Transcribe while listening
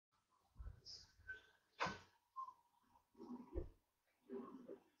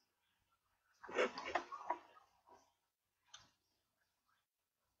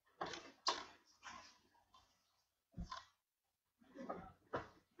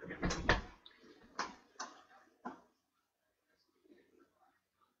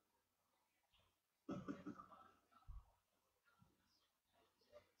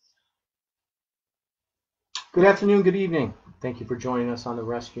Good afternoon, good evening. Thank you for joining us on the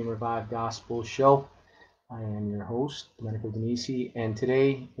Rescue and Revive Gospel Show. I am your host, Domenico Denisi, and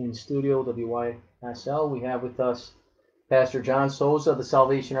today in studio WYSL we have with us Pastor John Soza of the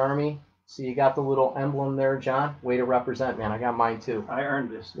Salvation Army. So you got the little emblem there, John. Way to represent, man. I got mine too. I earned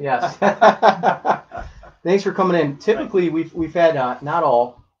this. Yes. Thanks for coming in. Typically, we've had not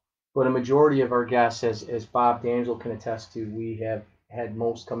all, but a majority of our guests, as Bob D'Angelo can attest to, we have had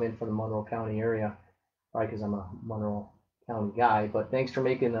most come in from the Monroe County area. Right, because I'm a Monroe County guy, but thanks for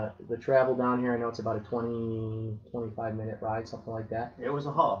making the travel down here. I know it's about a 25-minute ride, something like that. It was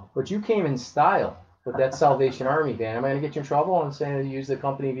a haul. But you came in style with that Salvation Army van. Am I going to get you in trouble on saying to use the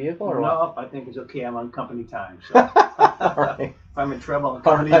company vehicle or no, what? I think it's okay. I'm on company time. So. All right. If I'm in trouble, I'm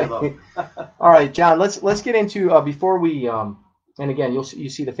company right. All right, John, let's get into, before we, and again, you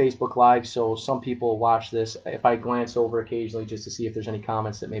see the Facebook Live, so some people watch this. If I glance over occasionally just to see if there's any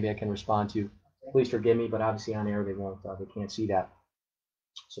comments that maybe I can respond to, please forgive me, but obviously on air they won't, they can't see that.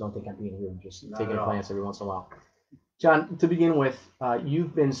 So don't think I'm being rude, just taking a glance every once in a while. John, to begin with,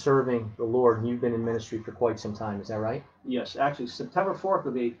 you've been serving the Lord and you've been in ministry for quite some time, is that right? Yes, actually September 4th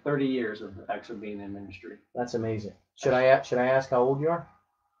will be 30 years of actually being in ministry. That's amazing. Should I ask how old you are?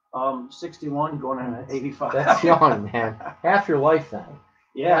 61 going on 85. That's young, man. Half your life then.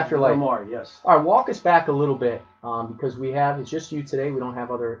 Yeah, half your life. More, yes. All right, walk us back a little bit, because it's just you today. We don't have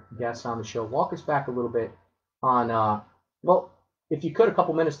other guests on the show. Walk us back a little bit on, well, if you could, a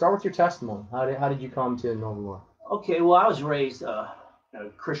couple minutes, start with your testimony. How did you come to know the Lord? Okay, well, I was raised in a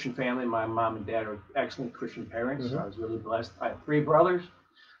Christian family. My mom and dad are excellent Christian parents. Mm-hmm. So I was really blessed. I have 3 brothers,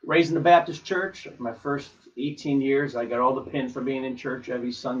 raised in the Baptist church. My first 18 years, I got all the pins for being in church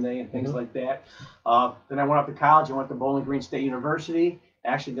every Sunday and things like that. Then I went off to college. I went to Bowling Green State University.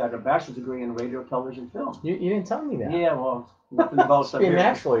 Actually got a bachelor's degree in radio, television, film. You didn't tell me that. Yeah, well, nothing about stuff being here.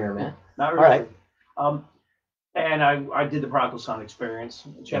 natural here, man. Not really. All right. And I did the prodigal son experience.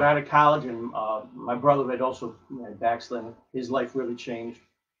 Got out of college, and my brother had also backslidden. His life really changed,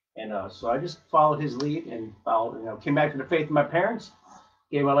 and so I just followed his lead and came back to the faith of my parents.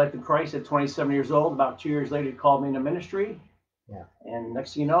 Gave my life to Christ at 27 years old. About 2 years later, he called me into ministry. Yeah. And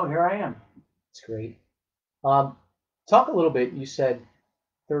next thing you know, here I am. That's great. Talk a little bit. You said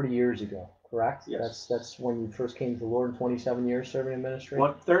 30 years ago, correct? Yes. That's when you first came to the Lord, 27 years serving in ministry?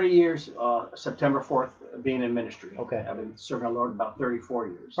 What, 30 years, September 4th, being in ministry. Okay. I've been serving the Lord about 34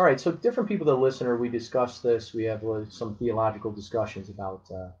 years. All right, so different people that listen, we discuss this. We have some theological discussions about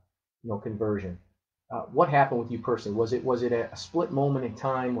conversion. What happened with you personally? Was it a split moment in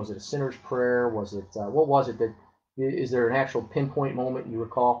time? Was it a sinner's prayer? Was it what was it that? Is there an actual pinpoint moment you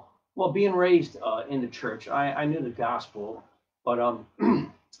recall? Well, being raised in the church, I knew the gospel, but I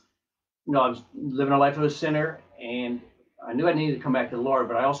was living a life of a sinner, and I knew I needed to come back to the Lord,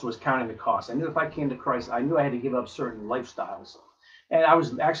 but I also was counting the cost. I knew if I came to Christ, I knew I had to give up certain lifestyles. And I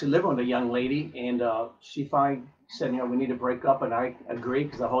was actually living with a young lady, and she finally said, we need to break up, and I agreed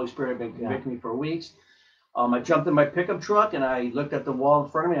because the Holy Spirit had been convicting me for weeks. I jumped in my pickup truck, and I looked at the wall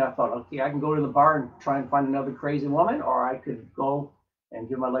in front of me, and I thought, okay, I can go to the bar and try and find another crazy woman, or I could go and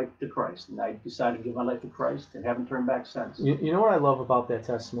give my life to Christ. And I decided to give my life to Christ and haven't turned back since. You know what I love about that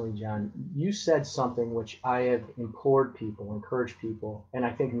testimony, John? You said something which I have implored people, encouraged people, and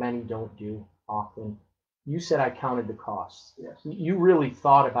I think many don't do often. You said I counted the costs. Yes. You really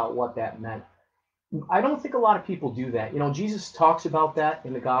thought about what that meant. I don't think a lot of people do that. Jesus talks about that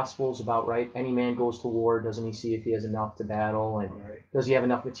in the Gospels about, right, any man goes to war, doesn't he see if he has enough to battle, and does he have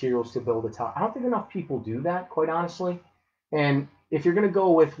enough materials to build a tower? I don't think enough people do that, quite honestly. And if you're going to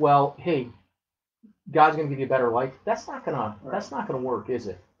go with, well, hey, God's going to give you a better life, that's not going to work, is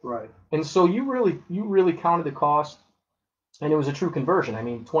it? Right. And so you really counted the cost, and it was a true conversion. I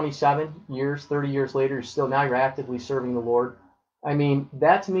mean, 27 years, 30 years later, you're actively serving the Lord. I mean,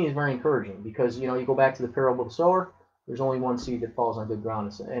 that to me is very encouraging because, you go back to the parable of the sower, there's only one seed that falls on good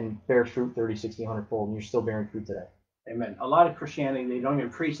ground and bears fruit 30, 60, 100-fold, and you're still bearing fruit today. Amen. A lot of Christianity, they don't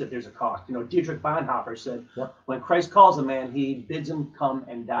even preach that there's a cost. Dietrich Bonhoeffer said, when Christ calls a man, he bids him come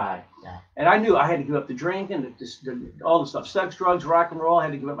and die. Yeah. And I knew I had to give up the drink and all the stuff, sex, drugs, rock and roll. I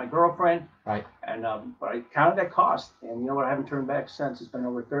had to give up my girlfriend. Right. And but I counted that cost. And you know what? I haven't turned back since. It's been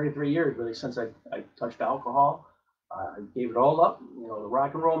over 33 years, really, since I touched alcohol. I gave it all up. The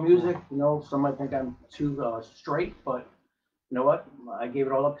rock and roll music. Some might think I'm too straight, but you know what? I gave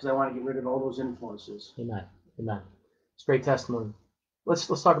it all up because I want to get rid of all those influences. Amen. Amen. It's great testimony. Let's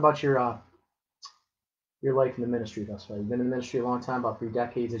talk about your life in the ministry thus far. You've been in the ministry a long time, about 3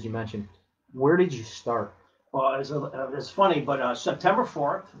 decades, as you mentioned. Where did you start? Well, it's funny, but September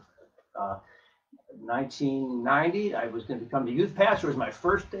 4th, 1990, I was going to become the youth pastor. It was my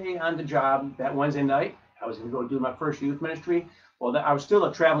first day on the job that Wednesday night. I was going to go do my first youth ministry. Well, I was still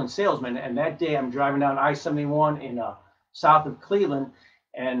a traveling salesman, and that day I'm driving down I-71 in south of Cleveland,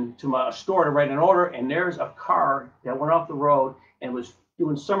 and to my store to write an order, and there's a car that went off the road and was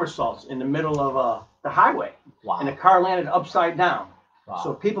doing somersaults in the middle of the highway. Wow. And the car landed upside down. Wow.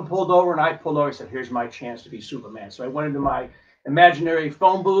 So people pulled over, and I pulled over. I said, here's my chance to be Superman. So I went into my imaginary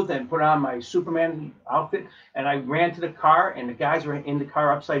phone booth and put on my Superman outfit, and I ran to the car, and the guys were in the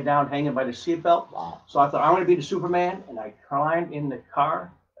car upside down hanging by the seatbelt. Wow. So I thought, I want to be the Superman, and I climbed in the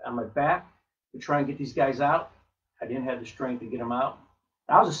car on my back to try and get these guys out. I didn't have the strength to get them out.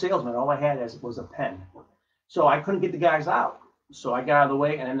 I was a salesman. All I had was a pen. So I couldn't get the guys out. So I got out of the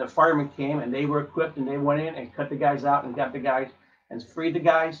way, and then the firemen came, and they were equipped, and they went in and cut the guys out and got the guys and freed the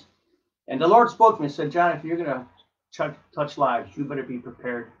guys. And the Lord spoke to me and said, John, if you're going to touch lives, you better be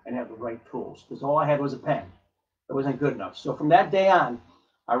prepared and have the right tools, because all I had was a pen. It wasn't good enough. So from that day on,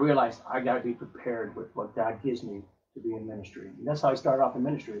 I realized I got to be prepared with what God gives me to be in ministry. And that's how I started off in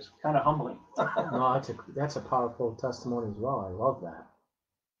ministry. It's kind of humbling. No, that's a powerful testimony as well. I love that.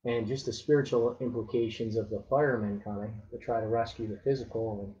 And just the spiritual implications of the firemen coming to try to rescue the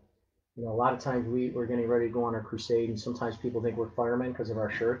physical. And you know, a lot of times we're getting ready to go on our crusade, and sometimes people think we're firemen because of our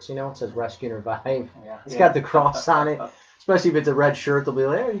shirts. You know, it says Rescue and Revive. Yeah. It's got the cross on it. Especially if it's a red shirt, they'll be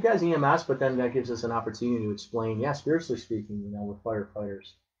like, "Hey, you guys EMS," but then that gives us an opportunity to explain, yeah, spiritually speaking, you know, we're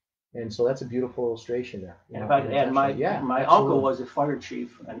firefighters. And so that's a beautiful illustration there. And if I could add, my uncle was a fire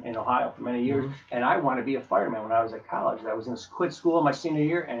chief in Ohio for many years, and I wanted to be a fireman when I was at college. I was in quit school my senior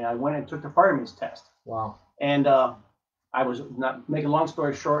year, and I went and took the fireman's test. Wow. And I was, not make a long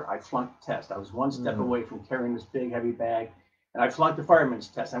story short, I flunked the test. I was one step away from carrying this big, heavy bag, and I flunked the fireman's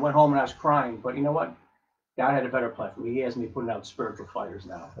test. I went home and I was crying, but you know what? God had a better plan for me. He has me putting out spiritual fires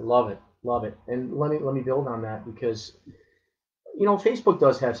now. I love it, love it. And let me build on that, because you know, Facebook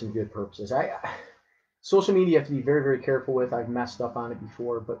does have some good purposes. Social media you have to be very, very careful with. I've messed up on it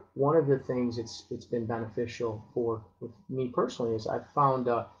before, but one of the things it's been beneficial for with me personally is I've found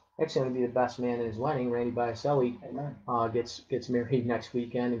actually going to be the best man in his wedding. Randy Biaselli gets married next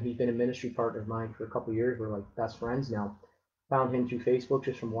weekend, and he's been a ministry partner of mine for a couple of years. We're like best friends now. Found him through Facebook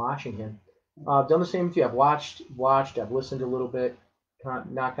just from watching him. Done the same with you. I've watched. I've listened a little bit.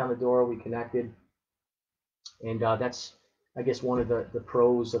 Knocked on the door. We connected, and that's, I guess, one of the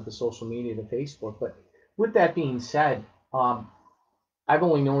pros of the social media, the Facebook. But with that being said, I've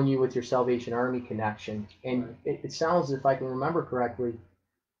only known you with your Salvation Army connection, and it sounds, if I can remember correctly,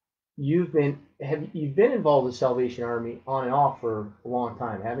 you've been involved with Salvation Army on and off for a long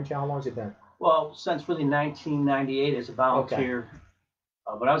time, haven't you? How long has it been? Well, since really 1998 as a volunteer, okay.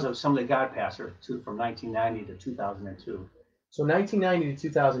 But I was Assembly of God pastor from 1990 to 2002. So 1990 to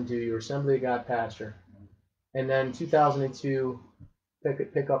 2002, you were Assembly of God pastor. And then 2002,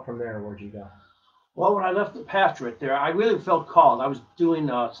 pick up from there. Where'd you go? Well, when I left the pastorate there, I really felt called. I was doing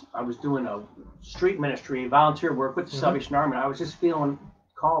a street ministry, volunteer work with the Salvation Army. And I was just feeling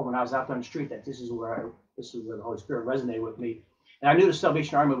called when I was out there on the street that this is where the Holy Spirit resonated with me. And I knew the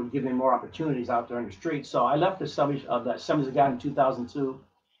Salvation Army would give me more opportunities out there on the street. So I left the Assemblies of God in 2002.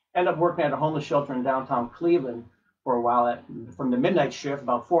 Ended up working at a homeless shelter in downtown Cleveland for a while from the midnight shift,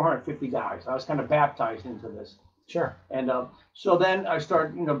 about 450 guys. I was kind of baptized into this. Sure. And so then I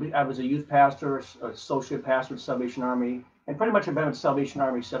started, I was a youth pastor, associate pastor with Salvation Army, and pretty much I've been with Salvation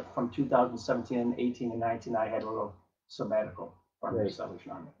Army except from 2017, 18, and 19. I had a little sabbatical from the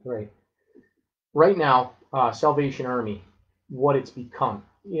Salvation Army. Great. Right now, Salvation Army, what it's become.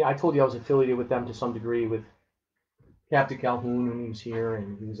 I told you I was affiliated with them to some degree with Captain Calhoun when he was here,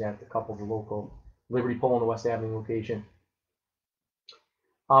 and he was at a couple of the local Liberty Pole in the West Avenue location.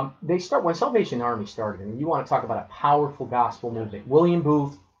 When Salvation Army started, and you want to talk about a powerful gospel movement. William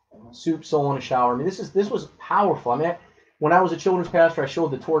Booth, soup, soul, in a shower. I mean, this was powerful. I mean, when I was a children's pastor, I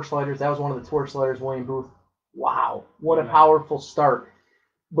showed the torchlighters. That was one of the torchlighters, William Booth. Wow, what a powerful start.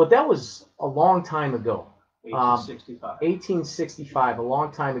 But that was a long time ago. 1865, a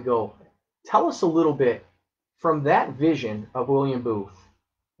long time ago. Tell us a little bit from that vision of William Booth,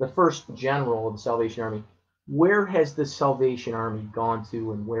 the first general of the Salvation Army. Where has the Salvation Army gone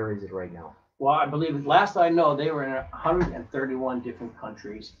to, and where is it right now? Well, I believe, last I know, they were in 131 different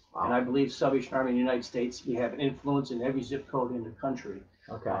countries. Wow. And I believe Salvation Army in the United States, we have an influence in every zip code in the country.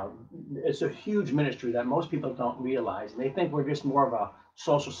 Okay. It's a huge ministry that most people don't realize. And they think we're just more of a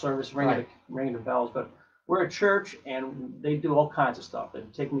social service, ringing the bells. But we're a church, and they do all kinds of stuff.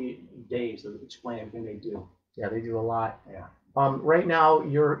 It'd take me days to explain everything they do. Yeah, they do a lot. Yeah. Right now,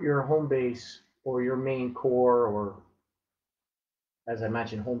 your home base or your main core, or as I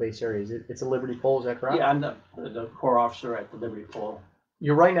mentioned, home base area, it's a Liberty Pole, is that correct? Yeah, I'm the core officer at the Liberty Pole.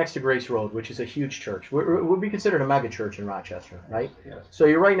 You're right next to Grace Road, which is a huge church. Would be considered a mega church in Rochester, right? Yes. So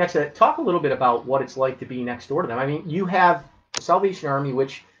you're right next to that. Talk a little bit about what it's like to be next door to them. I mean, you have the Salvation Army,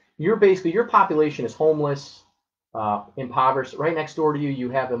 which you're basically, your population is homeless, impoverished. Right next door to you,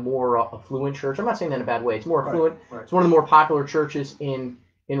 you have a more affluent church. I'm not saying that in a bad way. It's more affluent. Right. It's one of the more popular churches in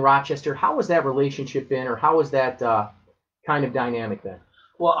Rochester. How has that relationship been, or how has that kind of dynamic been?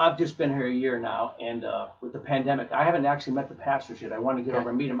 Well, I've just been here a year now, and with the pandemic, I haven't actually met the pastors yet. I want to get over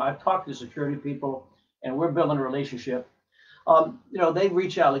and meet them. I've talked to security people, and we're building a relationship. They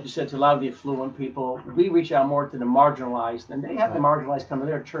reach out, like you said, to a lot of the affluent people. We reach out more to the marginalized, and they have the marginalized come to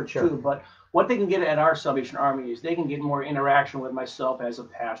their church too. But what they can get at our Salvation Army is they can get more interaction with myself as a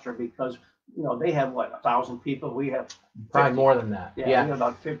pastor, because they have 1,000 people. We have 50. Probably more than that. Yeah, we have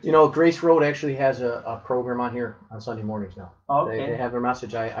about 50. Grace Road actually has a program on here on Sunday mornings now. Okay. They have their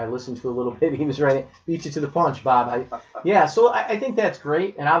message. I listened to a little bit. He was ready, beat you to the punch, Bob. So I think that's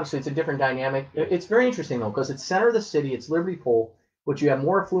great, and obviously it's a different dynamic. It's very interesting though, because it's center of the city. It's Liberty Pole, which you have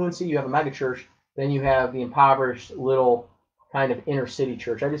more affluency. You have a mega church, then you have the impoverished little kind of inner city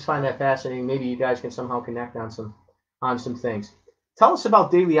church. I just find that fascinating. Maybe you guys can somehow connect on some things. Tell us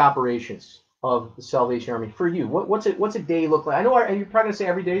about daily operations of the Salvation Army for you. What's a day look like? I know you're probably going to say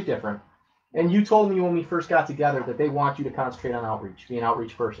every day is different. And you told me when we first got together that they want you to concentrate on outreach, be an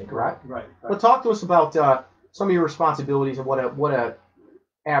outreach person, correct? Right. But talk to us about some of your responsibilities and what a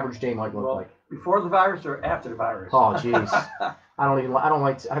average day might look like. Before the virus or after the virus? Oh, jeez.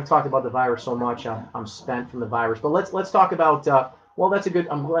 I've talked about the virus so much. I'm spent from the virus. But let's talk about.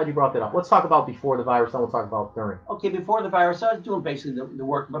 I'm glad you brought that up. Let's talk about before the virus, then we'll talk about during. Okay, before the virus, I was doing basically the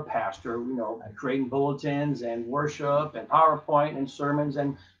work of a pastor, creating bulletins and worship and PowerPoint and sermons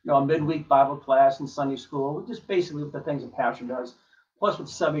and, a midweek Bible class and Sunday school, just basically the things a pastor does. Plus with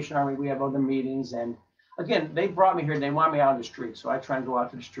the Salvation Army, we have other meetings. And again, they brought me here and they want me out on the streets. So I try and go out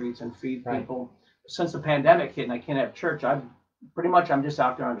to the streets and feed people. Since the pandemic hit and I can't have church, I'm just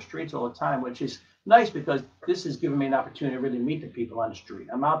out there on the streets all the time, which is nice because this has given me an opportunity to really meet the people on the street.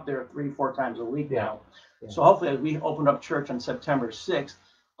 I'm out there 3-4 times a week now. Yeah. So hopefully as we open up church on September 6th,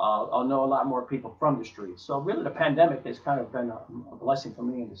 I'll know a lot more people from the streets. So really the pandemic has kind of been a blessing for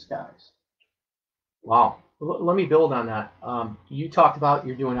me in disguise. Wow. Let me build on that. You talked about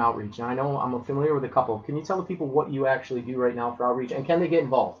you're doing outreach. Now I know I'm familiar with a couple. Can you tell the people what you actually do right now for outreach, and can they get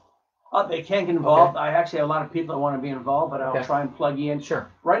involved? They can get involved. Okay. I actually have a lot of people that want to be involved, but I'll try and plug you in. Sure.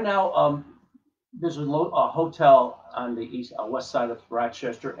 Right now, there's a hotel on the west side of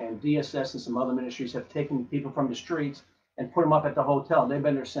Rochester, and DSS and some other ministries have taken people from the streets and put them up at the hotel. They've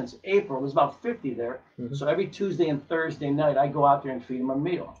been there since April. There's about 50 there. Mm-hmm. So every Tuesday and Thursday night, I go out there and feed them a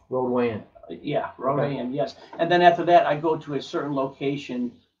meal. Roadway Inn. Yeah, Roadway Inn, yes. And then after that, I go to a certain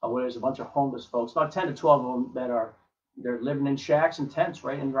location where there's a bunch of homeless folks, about 10 to 12 of them they're living in shacks and tents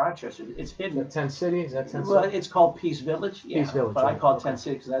right in Rochester. It's hidden. Is that Tent City? Is that Tent City? Well, it's called Peace Village. Yeah, Peace Village. But I call it Tent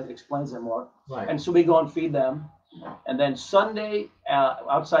City because that explains it more. Right. And so we go and feed them. And then Sunday,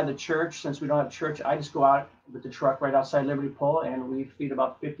 outside the church, since we don't have church, I just go out with the truck right outside Liberty Pole, and we feed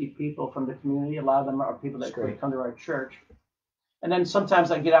about 50 people from the community. A lot of them are people that come to our church. And then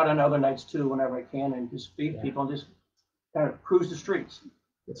sometimes I get out on other nights too, whenever I can, and just feed people and just kind of cruise the streets.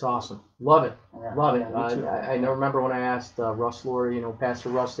 It's awesome. Love it. Yeah, Love it. I remember when I asked Russ Laurie, Pastor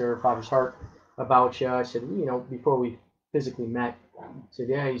Russ there, Father's Heart, about you. I said, before we physically met, I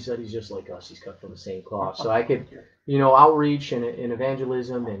said, he said he's just like us. He's cut from the same cloth. So I could, outreach and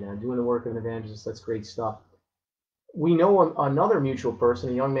evangelism and doing the work of an evangelist. That's great stuff. We know another mutual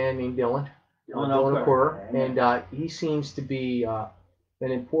person, a young man named Dylan O'Quirr, and he seems to be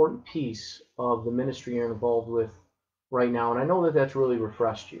an important piece of the ministry you're involved with right now, and I know that that's really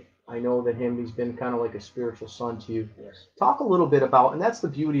refreshed you. I know that he's been kind of like a spiritual son to you. Yes. Talk a little bit about, and that's the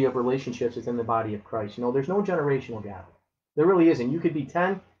beauty of relationships within the body of Christ. There's no generational gap. There really isn't. You could be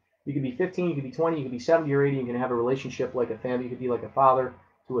 10, you could be 15, you could be 20, you could be 70 or 80. You can have a relationship like a family. You could be like a father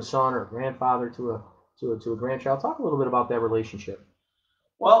to a son or a grandfather to a grandchild. Talk a little bit about that relationship.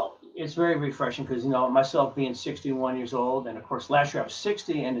 Well, it's very refreshing because, myself being 61 years old, and of course last year I was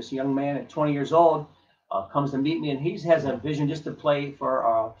 60, and this young man at 20 years old comes to meet me, and he has a vision just to play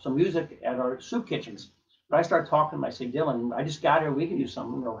for some music at our soup kitchens. But I start talking to him. I say, Dylan, I just got here. We can do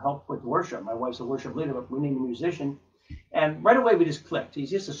some, help with worship. My wife's a worship leader, but we need a musician. And right away we just clicked.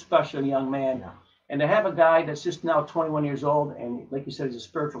 He's just a special young man. Yeah. And to have a guy that's just now 21 years old, and like you said, he's a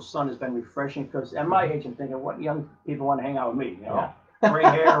spiritual son, has been refreshing because at my age I'm thinking, what young people want to hang out with me? Yeah. Gray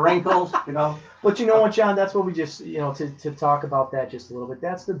hair, wrinkles, But you know what, John? That's what we just, to talk about that just a little bit.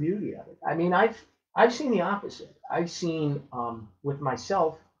 That's the beauty of it. I mean, I've seen the opposite. I've seen with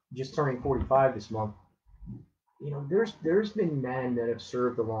myself, just turning 45 this month, there's been men that have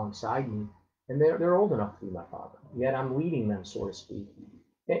served alongside me, and they're old enough to be my father. Yet I'm leading them, so to speak.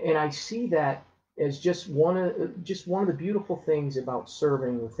 And I see that as just one of the beautiful things about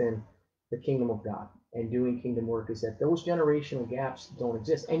serving within the kingdom of God and doing kingdom work is that those generational gaps don't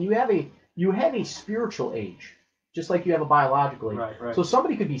exist. And you have a spiritual age, just like you have a biological age. Right. So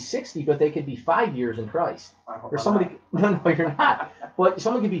somebody could be 60, but they could be 5 years in Christ. Or somebody, not. no, you're not. But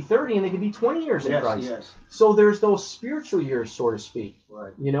someone could be 30 and they could be 20 years in Christ. Yes. So there's those spiritual years, so to speak.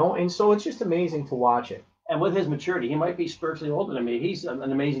 Right. And so it's just amazing to watch it. And with his maturity, he might be spiritually older than me. He's an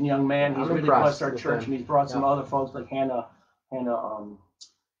amazing young man. He's really blessed our church, and he's brought some other folks like Hannah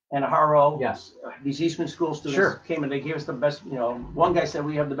Harrow. Yes. These Eastman School students came and they gave us the best. One guy said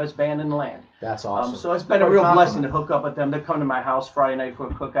we have the best band in the land. That's awesome. So it's been a real blessing to hook up with them. They come to my house Friday night for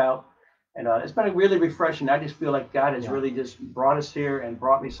a cookout, and it's been really refreshing. I just feel like God has really just brought us here and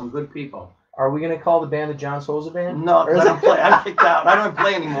brought me some good people. Are we going to call the band the John Soza Band? No, I don't play. I'm kicked out. I don't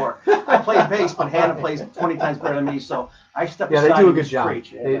play anymore. I play bass, but Hannah plays 20 times better than me, so I step aside. Yeah, they do a good job.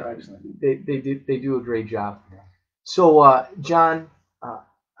 Preach. They do a great job. So, John,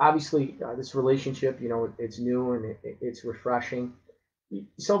 obviously, this relationship, it's new and it's refreshing.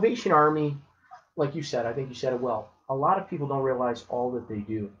 Salvation Army, like you said, I think you said it well. A lot of people don't realize all that they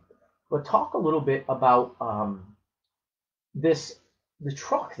do. But talk a little bit about the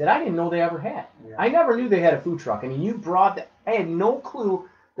truck that I didn't know they ever had. Yeah. I never knew they had a food truck. I mean, I had no clue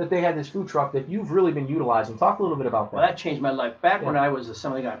that they had this food truck that you've really been utilizing. Talk a little bit about that. Well, that changed my life. Back when I was a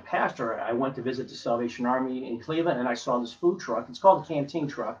Assembly of God pastor, I went to visit the Salvation Army in Cleveland, and I saw this food truck. It's called the Canteen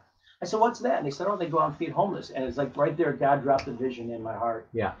Truck. I said, what's that? And they said, they go out and feed homeless. And it's like right there, God dropped the vision in my heart.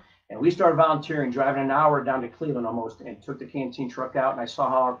 Yeah. And we started volunteering, driving an hour down to Cleveland almost, and took the Canteen Truck out, and I saw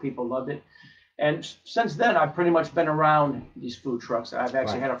how our people loved it. And since then, I've pretty much been around these food trucks. I've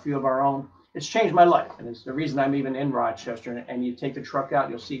actually had a few of our own. It's changed my life, and it's the reason I'm even in Rochester. And you take the truck out,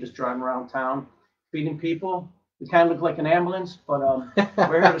 you'll see us driving around town, feeding people. We kind of look like an ambulance, but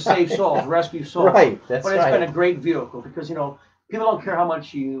we're here to save souls, rescue souls. Right, that's But it's been a great vehicle because, people don't care how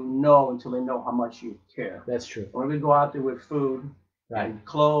much you know until they know how much you care. That's true. When we go out there with food and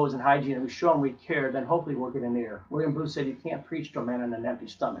clothes and hygiene, and we show them we care, then hopefully we'll get an ear. William Booth said you can't preach to a man on an empty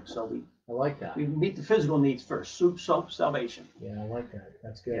stomach, so I like that. We meet the physical needs first. Soup, soap, salvation. Yeah, I like that.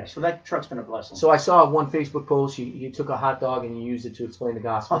 That's good. Yeah, so that truck's been a blessing. So I saw one Facebook post. You took a hot dog and you used it to explain the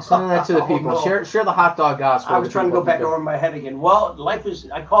gospel. Send that to the people. No. Share the hot dog gospel. I was trying to go back over my head again. Well,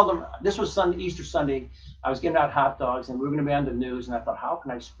 I called them. This was Easter Sunday. I was getting out hot dogs, and we were going to be on the news. And I thought, how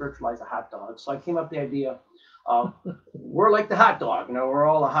can I spiritualize a hot dog? So I came up with the idea. We're like the hot dog. We're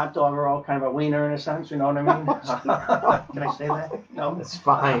all a hot dog. We're all kind of a wiener in a sense. You know what I mean? Can I say that? No, it's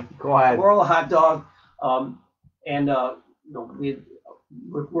fine. Go ahead. We're all a hot dog, we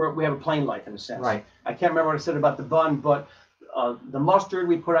have a plain life in a sense. Right. I can't remember what I said about the bun, but the mustard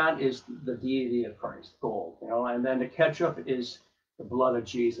we put on is the deity of Christ, gold. And then the ketchup is the blood of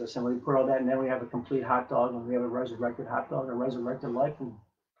Jesus, and we put all that, and then we have a complete hot dog, and we have a resurrected hot dog, a resurrected life, and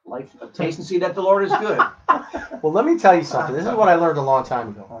taste and see that the Lord is good. Well, let me tell you something. This is what I learned a long time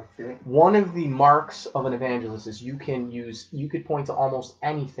ago. Okay. One of the marks of an evangelist is you could point to almost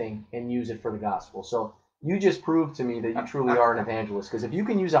anything and use it for the gospel. So you just proved to me that you truly are an evangelist. Because if you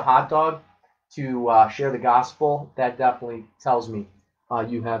can use a hot dog to share the gospel, that definitely tells me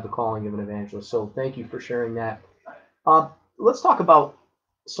you have the calling of an evangelist. So thank you for sharing that. Let's talk about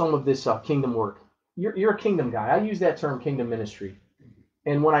some of this kingdom work. You're a kingdom guy. I use that term, kingdom ministry.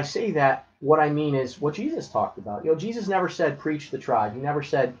 And when I say that, what I mean is what Jesus talked about. Jesus never said preach the tribe. He never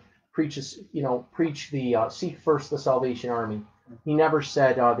said preach the seek first the Salvation Army. He never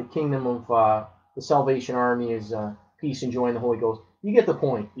said the kingdom of the Salvation Army is peace and joy in the Holy Ghost. You get the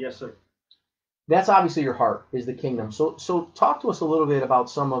point. Yes, sir. That's obviously your heart is the kingdom. So talk to us a little bit about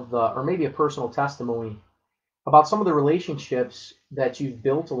some of or maybe a personal testimony about some of the relationships that you've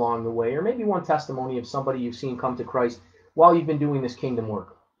built along the way, or maybe one testimony of somebody you've seen come to Christ while you've been doing this kingdom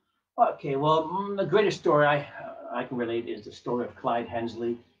work. Okay, well, the greatest story I can relate is the story of Clyde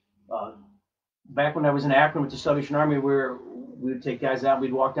Hensley. Back when I was in Akron with the Salvation Army, we would take guys out,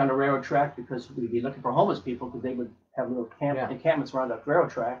 we'd walk down the railroad track because we'd be looking for homeless people because they would have little encampments around that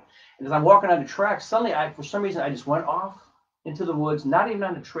railroad track. And as I'm walking on the track, suddenly, for some reason, I just went off into the woods, not even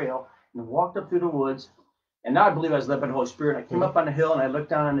on the trail, and walked up through the woods. And now I believe I was led by the Holy Spirit. I came up on the hill and I looked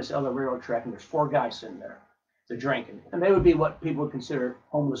down on this other railroad track, and there's 4 guys sitting there. They're drinking. And they would be what people would consider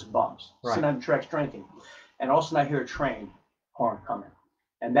homeless bums, sitting on the tracks drinking. And all of a sudden I hear a train horn coming.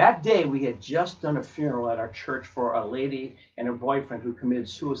 And that day we had just done a funeral at our church for a lady and her boyfriend who committed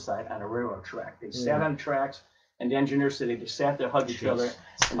suicide on a railroad track. They sat on the tracks, and the engineer said they just sat there, hugged each other,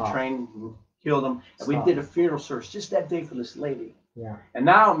 and the train killed him. And we did a funeral service just that day for this lady. Yeah. And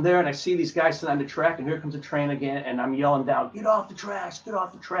now I'm there and I see these guys sitting on the track, and here comes the train again, and I'm yelling down, get off the tracks, get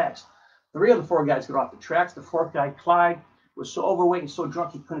off the tracks. 3 of the 4 guys get off the tracks. The 4th guy, Clyde, was so overweight and so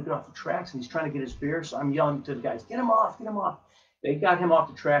drunk he couldn't get off the tracks, and he's trying to get his beer. So I'm yelling to the guys, get him off, get him off. They got him off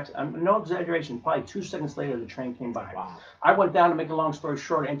the tracks. No exaggeration, probably 2 seconds later, the train came by. Wow. I went down, to make a long story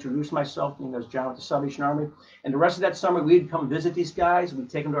short, I introduced myself, as John with the Salvation Army. And the rest of that summer, we'd come visit these guys.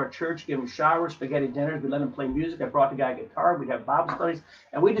 We'd take them to our church, give them showers, spaghetti dinners. We'd let them play music. I brought the guy a guitar. We'd have Bible studies.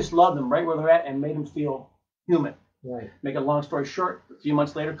 And we just loved them right where they're at and made them feel human. Right. Make a long story short, a few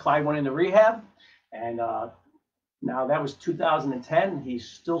months later, Clyde went into rehab. And now that was 2010. He's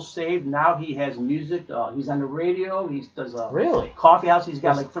still saved. Now he has music. He's on the radio. He does a Really? coffee house. He's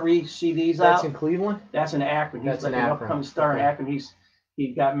got like 3 CDs out. That's in Cleveland? That's in Akron. He's That's like in an Akron. upcoming star in Akron.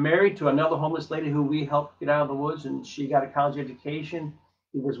 He got married to another homeless lady who we helped get out of the woods, and she got a college education.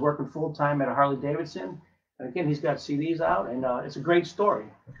 He was working full time at a Harley Davidson. And again, he's got CDs out, and it's a great story.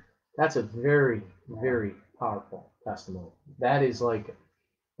 That's a very, very powerful testimony. That is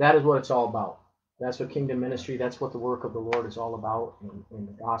what it's all about. That's what kingdom ministry, that's what the work of the Lord is all about in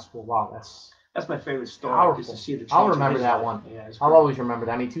the gospel. Wow, that's my favorite story. Powerful. Just to see the change I'll remember in his that life. one. Yeah, I'll always remember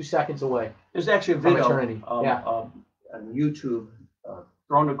that. I mean, 2 seconds away. There's actually a from video eternity. on YouTube,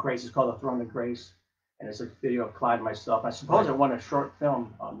 Throne of Grace. It's called The Throne of Grace, and it's a video of Clyde and myself. I suppose I won a short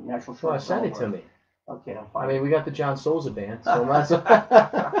film, National Short Well, Film send it to Award. me. Okay, I'm fine. I mean, we got the John Soza band. So,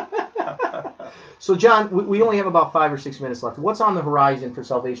 so John, we only have about 5 or 6 minutes left. What's on the horizon for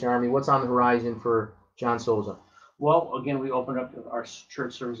Salvation Army? What's on the horizon for John Soza? Well, again, we opened up our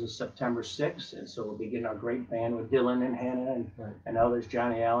church services September 6th, and so we'll be getting our great band with Dylan and Hannah and others,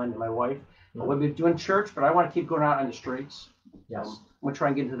 Johnny Allen and my wife. We'll be doing church, but I want to keep going out on the streets. Yes. I'm going to try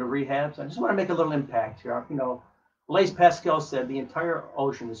and get into the rehabs. I just want to make a little impact here. Blaise Pascal said the entire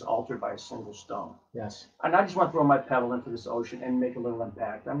ocean is altered by a single stone. Yes. And I just want to throw my pebble into this ocean and make a little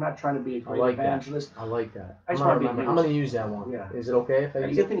impact. I'm not trying to be a great evangelist. I like that. I just want to be I'm going to use that one. Yeah. Is it okay if I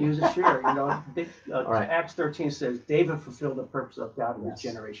use You it? can use it, sure. Right. Acts 13 says, David fulfilled the purpose of God in his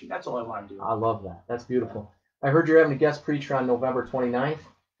generation. That's all I want to do. I love that. That's beautiful. I heard you're having a guest preacher on November 29th.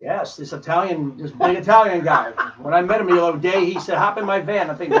 Yes, this big Italian guy. When I met him the other day, he said, hop in my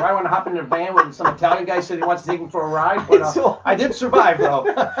van. I think, do I want to hop in the van when some Italian guy said he wants to take me for a ride? But I did survive, though.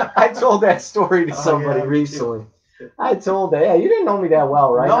 I told that story to somebody recently. I told that. Yeah, you didn't know me that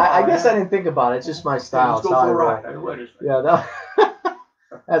well, right? No, I guess I didn't think about it. It's just my style. Let's go for a ride. I would. Yeah,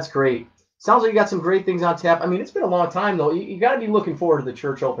 that's great. Sounds like you got some great things on tap. I mean, it's been a long time, though. You got to be looking forward to the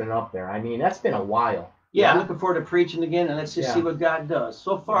church opening up there. I mean, that's been a while. Yeah, I'm looking forward to preaching again, and let's just see what God does.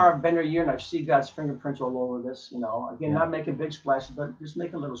 So far, I've been there a year, and I've seen God's fingerprints all over this. Again, not making big splashes, but just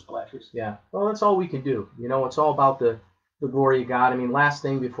making little splashes. Yeah, well, that's all we can do. It's all about the glory of God. I mean, last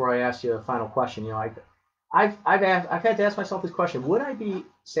thing before I ask you a final question, I've had to ask myself this question: would I be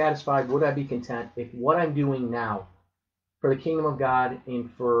satisfied? Would I be content if what I'm doing now for the kingdom of God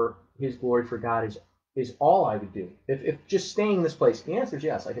and for His glory for God is all I would do? If just staying in this place, the answer is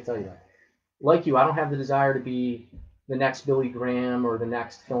yes. I can tell you that. Like you, I don't have the desire to be the next Billy Graham or the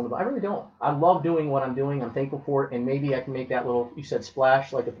next film. I really don't. I love doing what I'm doing. I'm thankful for it, and maybe I can make that little, you said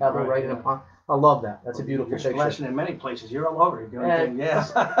splash, like a pebble right in a pond. I love that. That's a beautiful picture. You're splashing in many places. You're all over. You're doing things.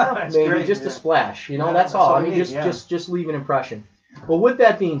 Yes. Maybe great. Just a splash. That's all. I mean, just leave an impression. Well, with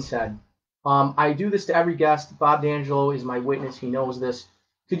that being said, I do this to every guest. Bob D'Angelo is my witness. He knows this.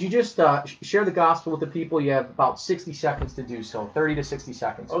 Could you just share the gospel with the people? You have about 60 seconds to do so, 30 to 60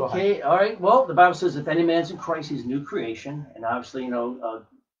 seconds. Okay, all right. Well, the Bible says if any man's in Christ, he's a new creation. And obviously,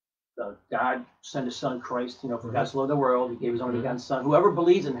 God sent his son Christ, for God so loved the world. He gave his only begotten son. Whoever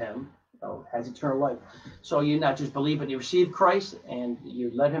believes in him has eternal life. So you not just believe, but you receive Christ and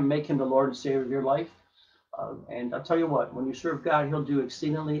you let him make him the Lord and Savior of your life. And I'll tell you what, when you serve God, he'll do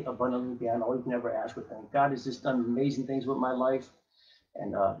exceedingly abundantly beyond all you can ever ask or think. God has just done amazing things with my life.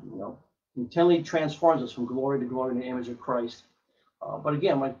 And, continually transforms us from glory to glory in the image of Christ. But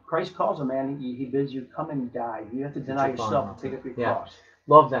again, when Christ calls a man, he bids you come and die. You have to deny yourself and take up your cross.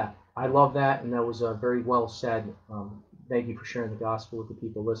 Love that. I love that, and that was very well said. Thank you for sharing the gospel with the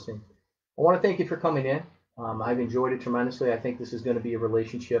people listening. I want to thank you for coming in. I've enjoyed it tremendously. I think this is going to be a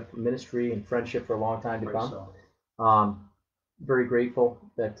relationship, ministry, and friendship for a long time to come. Very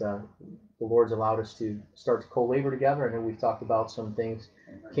grateful that the Lord's allowed us to start to co-labor together. I know we've talked about some things,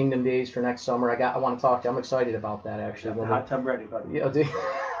 Kingdom Days for next summer. I want to talk to you. I'm excited about that, actually. The hot tub ready, buddy.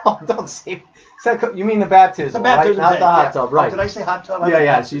 Don't say. You mean the baptism, right? Not the hot tub, right? Did I say hot tub?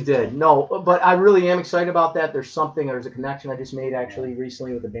 Yes, you did. No, but I really am excited about that. There's a connection I just made, actually,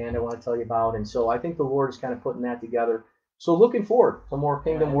 recently with the band I want to tell you about. And so I think the Lord is kind of putting that together. So looking forward to more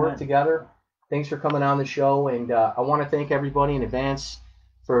kingdom work together. Thanks for coming on the show, and I want to thank everybody in advance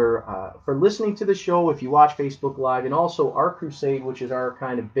for listening to the show. If you watch Facebook Live, and also our crusade, which is our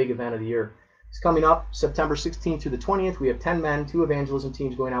kind of big event of the year, it's coming up September 16th through the 20th. We have 10 men, 2 evangelism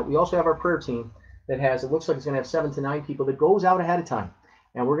teams going out. We also have our prayer team that has, it looks like it's going to have 7 to 9 people that goes out ahead of time.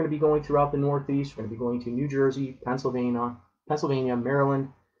 And we're going to be going throughout the Northeast. We're going to be going to New Jersey, Pennsylvania, Maryland,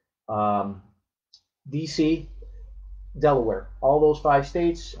 D.C., Delaware. All those 5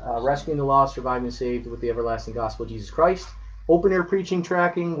 states, rescuing the lost, surviving the saved with the everlasting gospel of Jesus Christ. Open air preaching,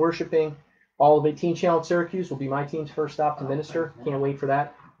 tracking, worshiping. All of it. Teen Channel at Syracuse will be my team's first stop to minister. Can't wait for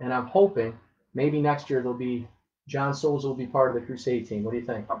that. And I'm hoping maybe next year there'll be John Soza will be part of the crusade team. What do you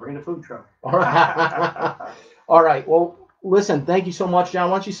think? I'll bring the food truck. All right. All right. Well, listen, thank you so much, John.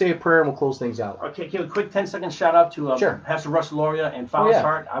 Why don't you say a prayer and we'll close things out? Okay, give a quick 10-second shout out to Sure. Pastor Russ Loria and Father's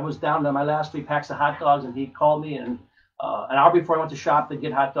Heart. I was down to my last 3 packs of hot dogs, and he called me, and an hour before I went to shop to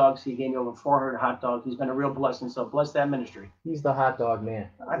get hot dogs, he gave me over 400 hot dogs. He's been a real blessing, so bless that ministry. He's the hot dog man.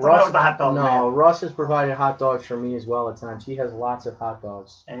 I thought I was the hot dog man. No, Russ has provided hot dogs for me as well at times. He has lots of hot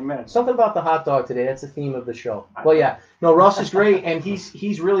dogs. Amen. Something about the hot dog today. That's the theme of the show. Well, yeah. No, Russ is great, and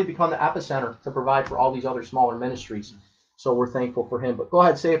he's really become the epicenter to provide for all these other smaller ministries. So we're thankful for him. But go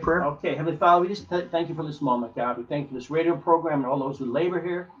ahead, say a prayer. Okay, Heavenly Father, we just thank you for this moment, God. We thank you for this radio program and all those who labor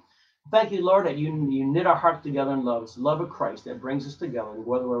here. Thank you, Lord, that you knit our hearts together in love. It's the love of Christ that brings us together.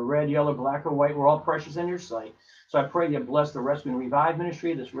 Whether we're red, yellow, black, or white, we're all precious in your sight. So I pray you bless the Rescue and Revive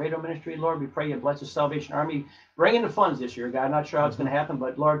ministry, this radio ministry, Lord. We pray you bless the Salvation Army. Bring in the funds this year, God. Not sure how it's going to happen,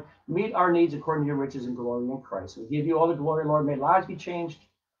 but, Lord, meet our needs according to your riches and glory in Christ. We give you all the glory, Lord. May lives be changed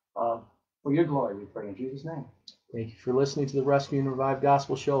for your glory, we pray in Jesus' name. Thank you for listening to the Rescue and Revive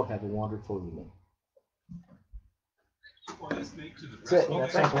Gospel Show. Have a wonderful evening. That's it.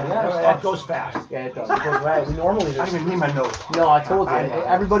 That's simple. That goes fast. Yeah, it does. It goes right. We normally I didn't even need my notes. No, I told you.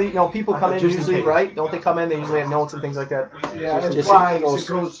 Everybody, people come in usually, right? Don't they come in? They usually have notes and things like that. Yeah, it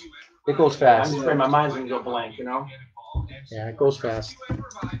goes fast. I'm just afraid my mind's going to go blank, Yeah, it goes fast.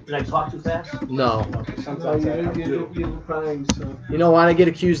 Did I talk too fast? No. Sometimes you're fine, so. You know what? I get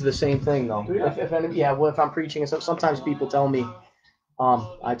accused of the same thing, though. If I'm preaching, and sometimes people tell me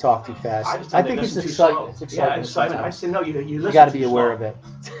I talk too fast. I think it's exciting. Yeah, excitement. I said, no, you listen. You got to be aware of it.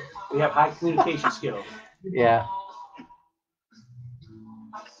 We have high communication skills. Yeah.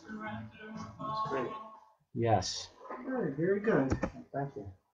 That's great. Yes. All right, very good. Thank you.